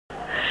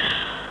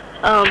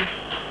Um,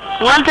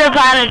 Once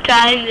upon a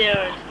time there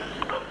was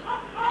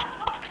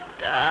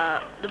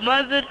the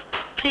mother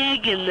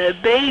pig and the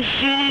baby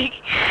pig.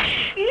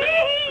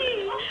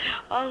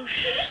 Oh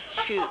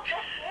shoot!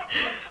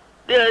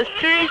 There was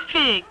 3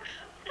 pigs,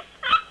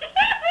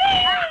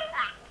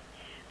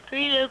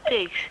 3 little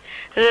pigs,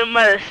 and their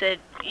mother said,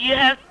 "You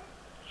have."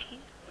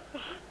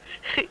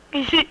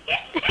 You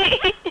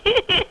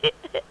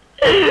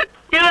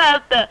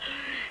have to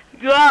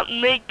go out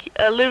and make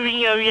a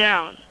living of your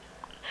own.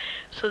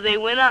 So they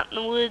went out in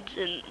the woods,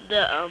 and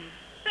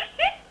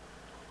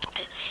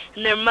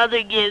and their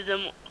mother gave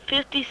them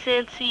 50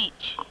 cents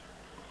each.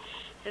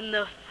 And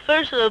the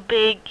first little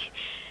pig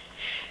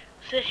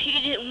said he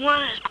didn't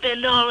want to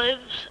spend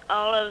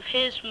all of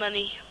his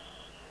money.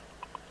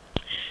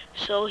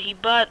 So he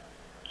bought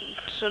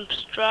some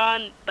straw,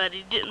 but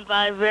he didn't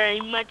buy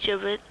very much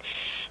of it,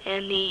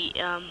 and he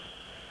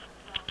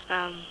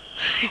thought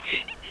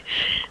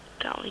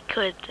he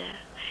could that,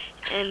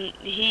 and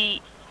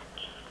he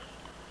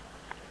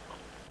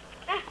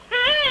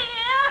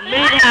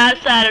made a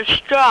house out of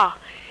straw,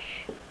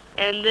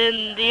 and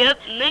then the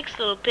next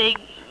little pig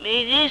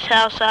made his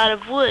house out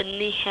of wood,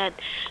 and he had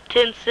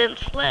 10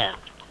 cents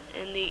left,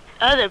 and the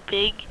other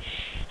pig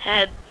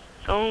had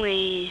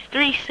only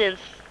 3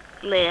 cents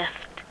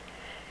left,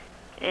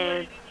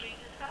 and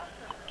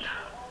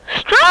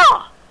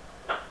straw.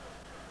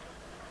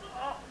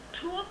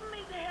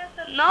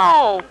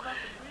 No,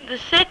 the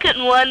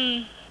second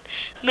one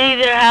made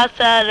their house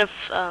out of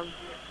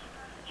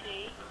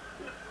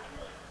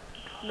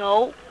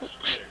no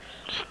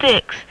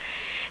sticks,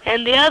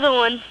 and the other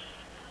one,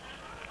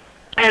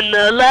 and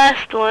the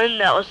last one,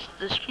 that was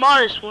the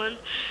smartest one,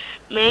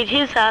 made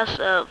his house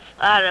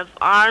out of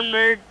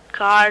armored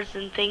cars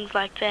and things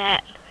like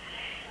that.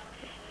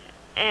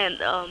 And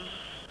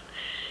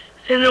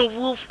then a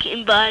wolf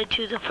came by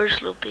to the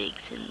first little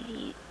pigs, and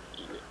he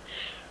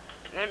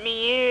 "Let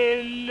me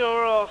in,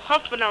 or I'll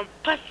huff and I'll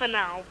puff and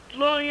I'll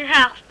blow your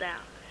house down."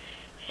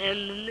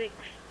 And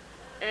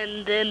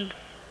then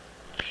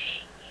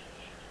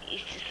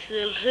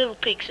the little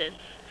pig said,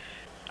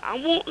 "I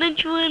won't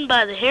let you in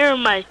by the hair of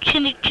my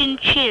chinny chin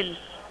chin."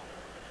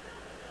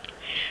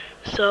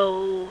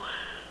 So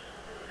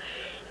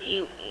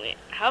he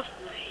huffed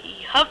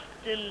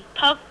and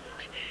puffed,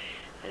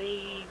 and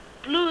he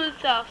blew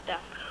his house down.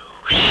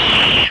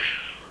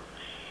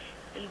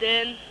 And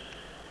then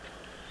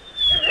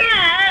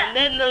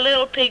the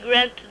little pig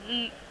ran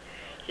to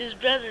his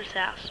brother's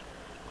house.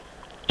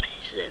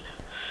 He said,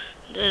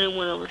 then he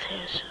went over to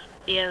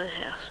the other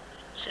house.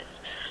 He said,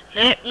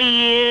 "Let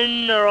me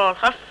in, or I'll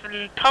huff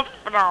and puff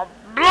and I'll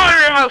blow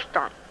your house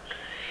down."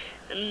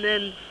 And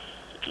then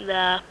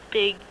the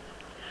pig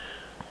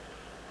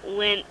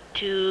went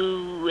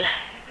to...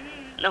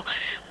 No,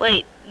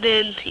 wait.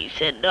 Then he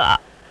said, "No,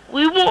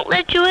 we won't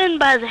let you in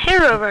by the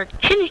hair of our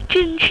chinny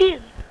chin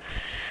chin."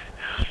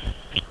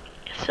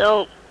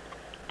 So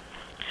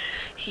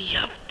he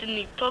huffed and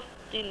he puffed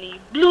and he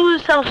blew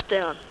his house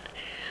down.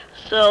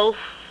 So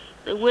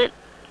they went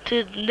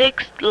to the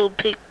next little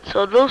pig.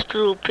 So those 2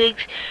 little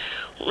pigs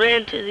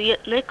ran to the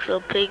next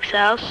little pig's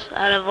house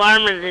out of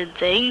armor and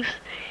things.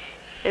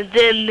 And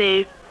then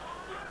they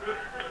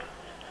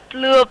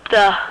blew up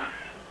the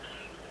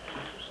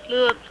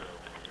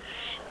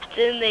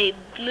then they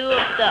blew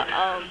up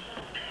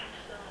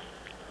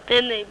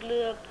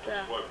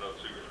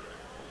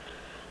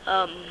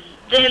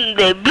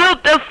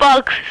the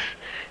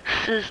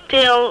fox's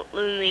tail,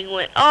 and they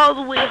went all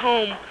the way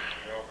home.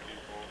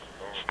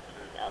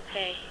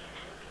 Okay.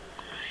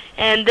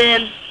 And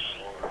then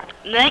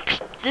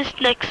this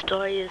next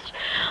story is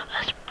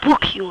a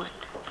spooky one.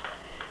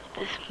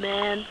 This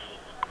man.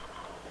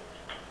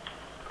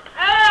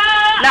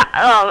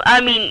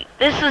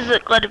 This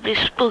isn't going to be a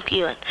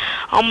spooky one.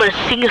 I'm going to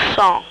sing a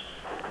song.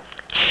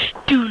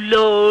 Do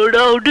Lord,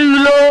 oh do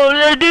Lord,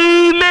 oh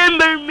do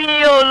remember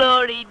me, oh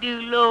Lordy, do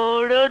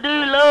Lord, oh do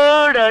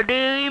Lord, oh do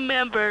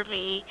remember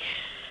me.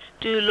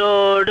 Do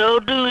Lord, oh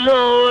do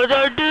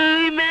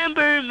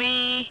remember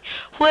me,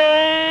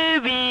 way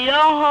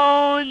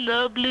beyond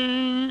the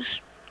blues.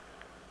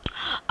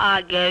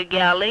 I got a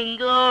gal in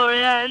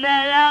glory and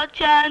that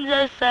outshines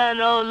the sun,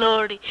 oh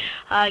Lordy.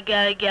 I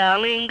got a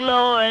gal in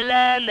glory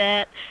land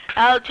that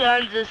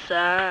outshines the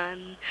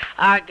sun.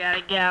 I got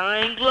a gal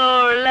in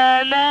glory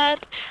land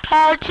that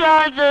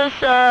outshines the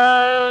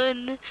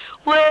sun,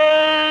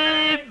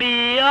 way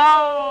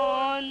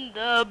beyond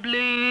the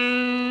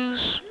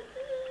blues.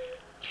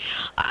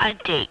 I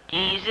take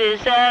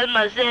Jesus as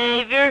my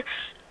Savior.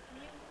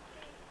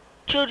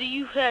 Jody,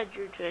 you had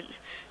your turn.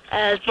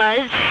 As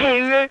my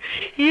Savior,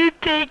 you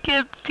take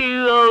him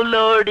too, oh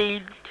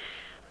Lordy.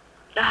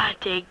 I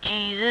take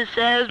Jesus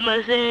as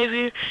my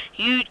Savior,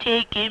 you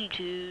take him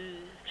too.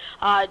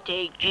 I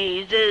take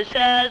Jesus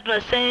as my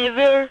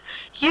Savior,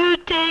 you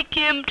take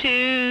him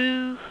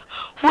too.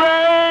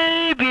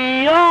 Way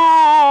beyond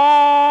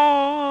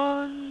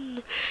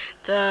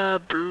the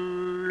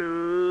blues.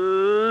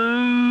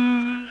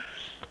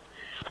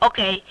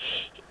 Okay,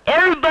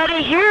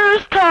 everybody,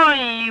 here's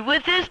Tony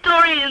with his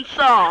story and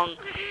song.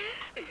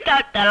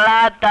 Da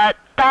da da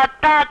da.